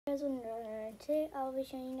Today I'll be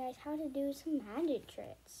showing you guys how to do some magic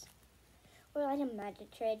tricks. Or like a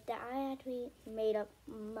magic trick that I actually made up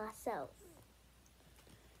myself.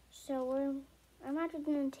 So I'm actually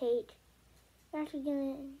gonna take 3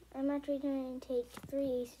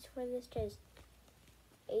 aces for this because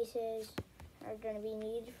aces are gonna be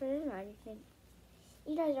needed for this magic trick.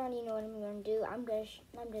 You guys already know what I'm gonna do. I'm gonna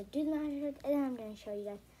do the magic trick and then I'm gonna show you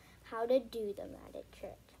guys how to do the magic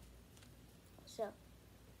trick. So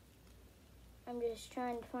I'm just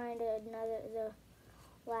trying to find the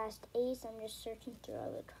last ace. I'm just searching through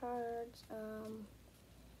all the cards.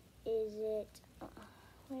 Is it?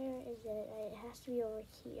 Where is it? It has to be over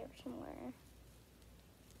here somewhere.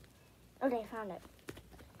 Okay, found it.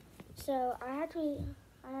 So I actually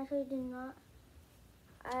did not.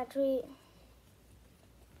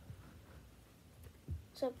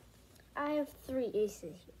 So I have 3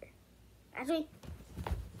 aces here. Actually,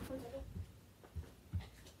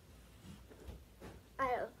 I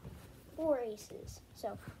have 4 aces.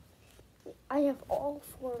 So I have all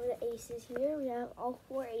 4 of the aces here. We have all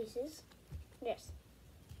 4 aces. Yes.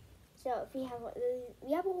 So if we have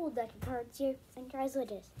a whole deck of cards here, and guys,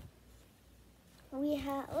 look at this.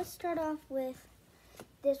 Let's start off with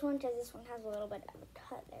this one because this one has a little bit of a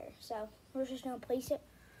cut there. So we're just gonna place it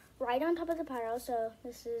right on top of the pile. So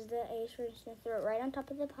this is the ace. We're just gonna throw it right on top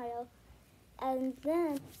of the pile, and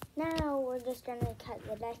then now we're just gonna cut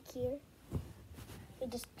the deck here. We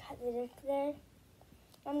just cut the deck there.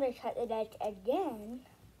 I'm gonna cut the deck again.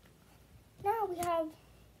 Now we have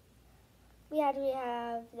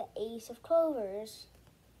the ace of clovers.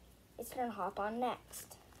 It's gonna hop on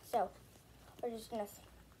next. So we're just gonna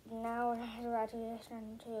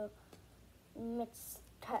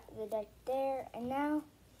cut the deck there, and now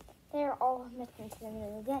they're all mixed into the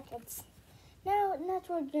middle of the deck. That's what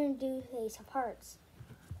we're gonna do with the ace of hearts.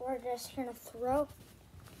 We're just gonna throw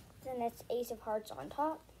the next ace of hearts on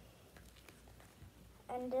top,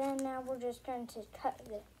 and then now we're just going to cut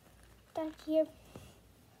the deck here.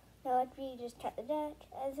 Now like we just cut the deck,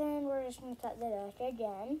 and then we're just going to cut the deck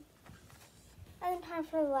again. And then time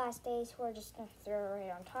for the last ace, we're just going to throw it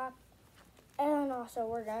right on top. And then also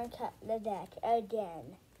we're going to cut the deck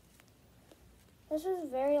again. This was a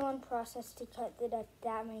very long process to cut the deck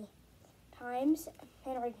that many times,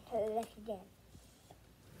 and we're going to cut the deck again.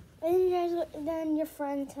 And then your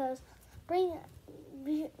friend tells, we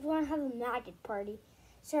want to have a magic party.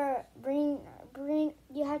 So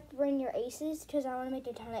you have to bring your aces because I want to make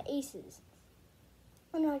a ton of aces.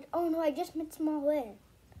 And they're like, oh no, I just mixed them all in.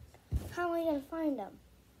 How am I going to find them?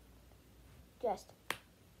 Just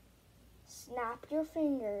snap your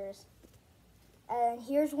fingers. And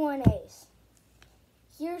here's 1 ace.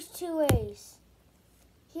 Here's 2 ace.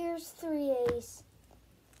 Here's 3 ace.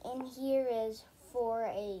 And here is 4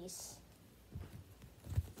 ace.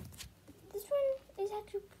 This one is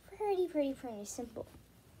actually pretty simple.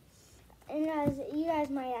 And as you guys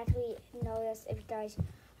might actually know this if you guys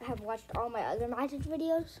have watched all my other magic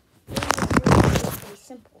videos, it's pretty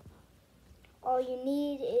simple. All you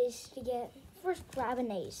need is to first grab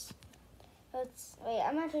an ace.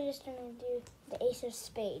 I'm actually just going to do the ace of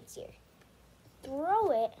spades here.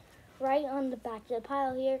 Throw it right on the back of the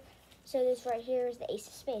pile here. So this right here is the ace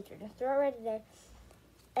of spades. We're going to throw it right there.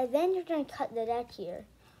 And then you're going to cut the deck here.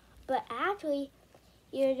 But actually,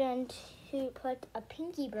 you're going to put a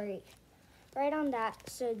pinky break right on that.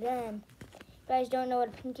 So then, if you guys don't know what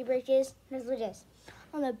a pinky break is, let's look at this.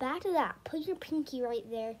 On the back of that, put your pinky right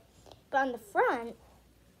there. But on the front,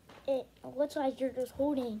 it looks like you're just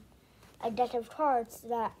holding a deck of cards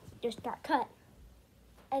that just got cut.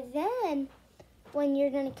 And then, when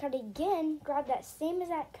you're going to cut again, grab that same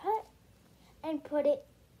exact cut and put it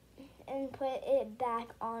back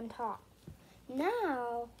on top.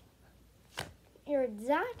 Now, your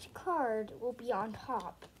exact card will be on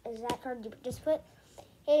top. Exact card you just put.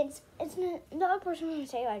 It's not, the other person will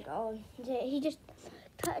say like, oh, he just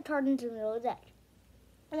cut a card into the middle of the deck.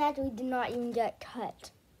 And actually did not even get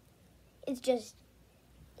cut. It's just,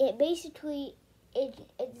 it's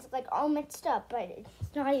like all mixed up, but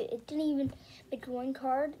it's not. It didn't even make 1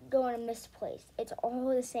 card go in a misplaced. It's all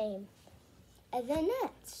the same. And then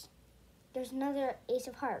next, there's another ace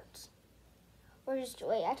of hearts.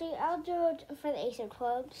 Actually, I'll do it for the ace of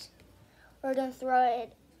clubs. We're going to throw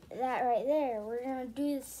that right there. We're going to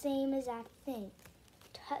do the same exact thing.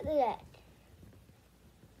 Cut the deck.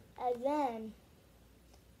 And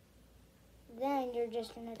then you're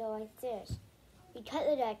just going to go like this. We cut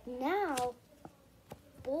the deck. Now,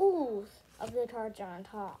 both of the cards are on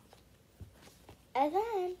top. And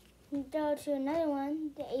then, you go to another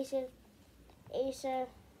one, the ace of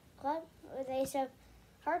club, or the ace of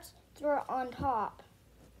hearts, throw it on top.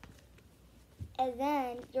 And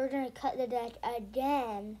then you're going to cut the deck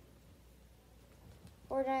again.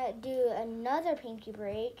 We're going to do another pinky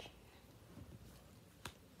break.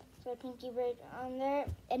 So pinky break on there.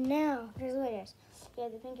 And now, here's what it is. We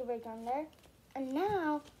have the pinky break on there. And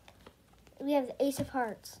now, we have the Ace of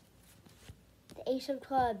Hearts, the Ace of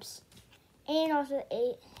Clubs, and also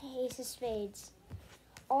the Ace of Spades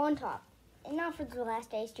on top. And now for the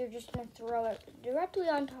last ace, you're just going to throw it directly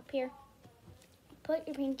on top here. Put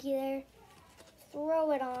your pinky there, throw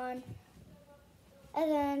it on,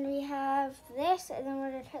 and then we have this, and then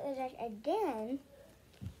we're going to cut the deck again.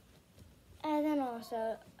 And then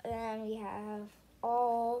we have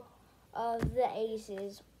all of the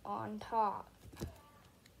aces on top.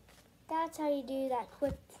 That's how you do that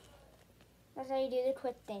quick. That's how you do the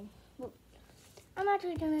quick thing. I'm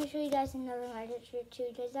actually going to show you guys another magic trick too,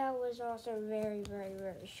 because that was also very, very,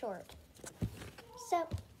 very short. So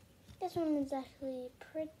this one is actually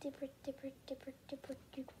pretty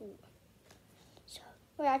cool. So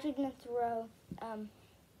we're actually going to throw.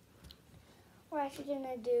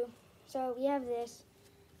 So we have this.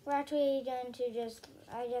 We're actually going to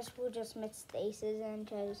we'll just mix the aces in,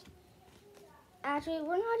 because actually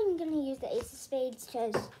we're not even going to use the ace of spades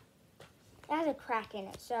because it has a crack in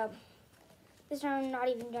it. So this time I'm not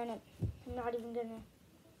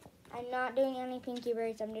doing any pinky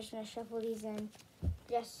breaks. I'm just going to shuffle these in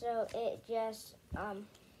just so that.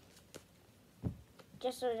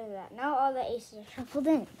 Now all the aces are shuffled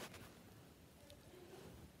in.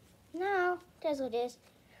 Now, that's what it is.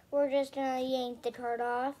 We're just going to yank the card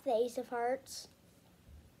off, the Ace of Hearts.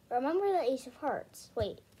 Remember the Ace of Hearts.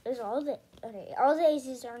 Wait, all the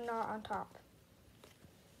aces are not on top.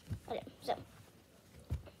 Okay, so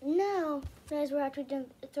now, guys, we're actually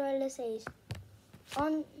going to throw this ace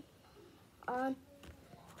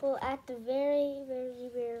at the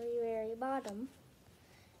very bottom.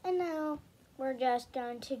 And now we're just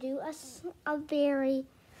going to do a very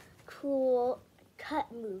cool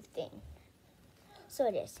cut move thing. So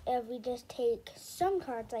it is, if we just take some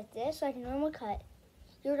cards like this, like a normal cut,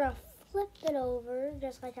 you're going to flip it over,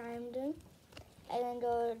 just like I'm doing, and then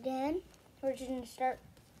go again. We're just going to start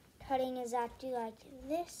cutting exactly like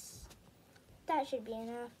this. That should be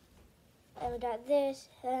enough. And we got this,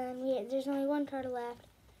 and there's only one card left.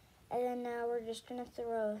 And then now we're just going to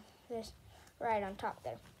throw this right on top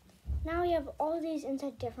there. Now we have all these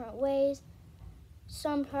inside different ways.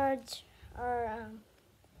 Some cards are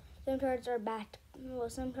back. Well,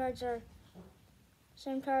 some cards are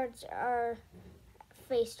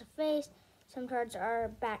face to face. Some cards are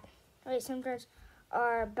back. Wait, some cards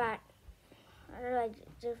are back. Are like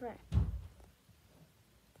different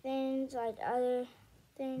things, like other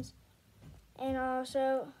things. And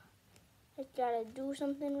also, I gotta do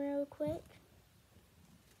something real quick.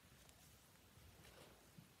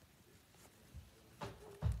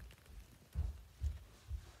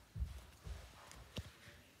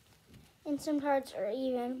 And some cards are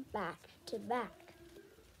even back to back.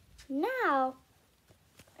 Now,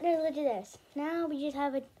 look at this. Now we just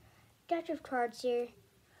have a batch of cards here.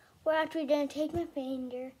 We're actually going to take my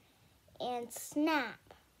finger and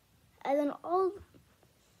snap. And then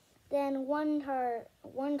one card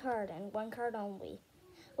and one card only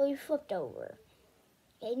will be flipped over.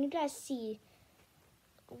 Okay, and you guys see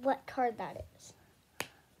what card that is.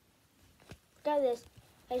 Got this.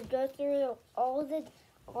 Let's go through all of the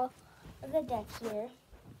deck here.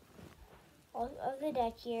 All of the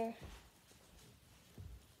deck here.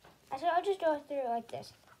 Actually, I'll just go through it like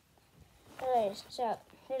this. So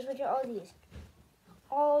here's what all these.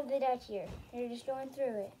 All of the deck here. You're just going through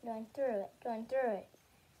it, going through it, going through it,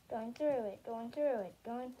 going through it, going through it,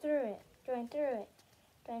 going through it, going through it,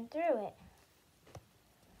 going through it.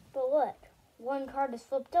 But look, one card is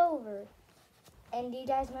flipped over. And do you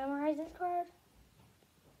guys memorize this card?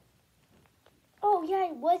 Oh yeah,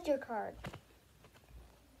 it was your card.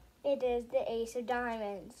 It is the Ace of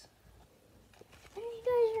Diamonds. And you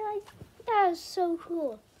guys are like, that was so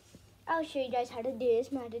cool. I'll show you guys how to do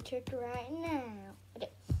this magic trick right now. Okay,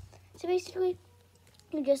 so basically,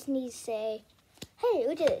 you just need to say, hey,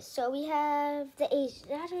 look at this. So we have the Ace.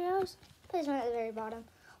 Actually, I'll put this one at the very bottom.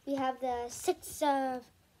 We have the six of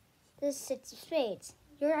spades.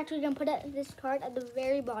 You're actually going to put this card at the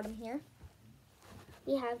very bottom here.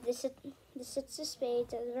 We have the six of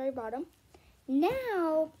spades at the very bottom.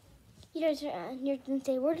 Now, you're going to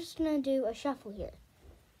say, we're just going to do a shuffle here.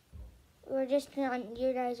 You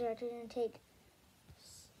guys are actually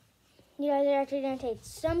going to take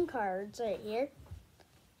some cards right here.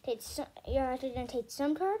 You're actually going to take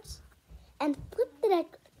some cards and flip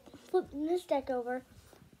this deck over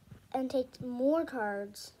and take more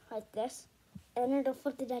cards like this. And then it'll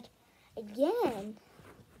flip the deck again,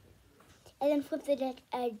 and then flip the deck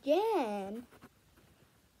again,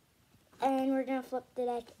 and we're going to flip the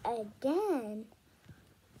deck again,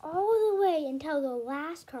 all the way until the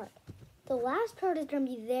last card. The last card is going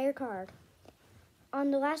to be their card.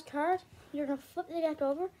 On the last card, you're going to flip the deck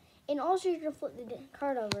over, and also you're going to flip the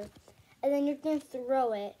card over, and then you're going to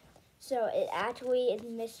throw it so it actually is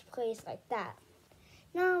misplaced like that.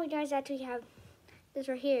 Now, you guys actually have this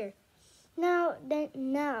right here. Now,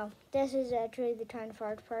 this is actually the kind of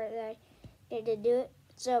hard part that I need to do it.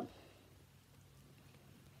 So,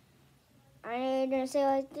 I'm going to say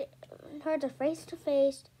like the cards are face to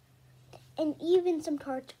face, and even some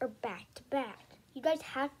cards are back to back. You guys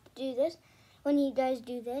have to do this. When you guys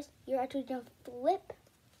do this, you're actually going to flip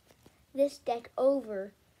this deck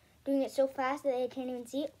over, doing it so fast that they can't even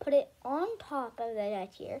see it. Put it on top of the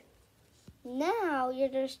deck here. Now, you're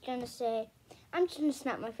just going to say, I'm just going to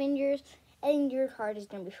snap my fingers, and your card is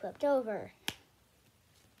going to be flipped over.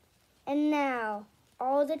 And now,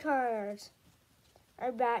 all the cards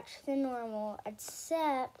are back to normal,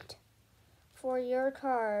 except for your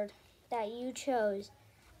card that you chose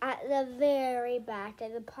at the very back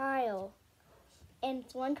of the pile. And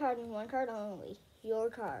it's one card and one card only, your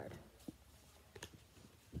card.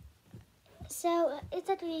 So, it's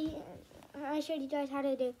actually, I showed you guys how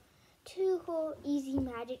to do 2 cool, easy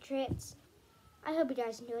magic tricks. I hope you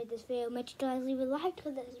guys enjoyed this video. Make sure you guys leave a like,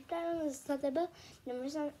 click that subscribe button, and never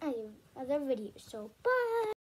miss other videos. So, bye!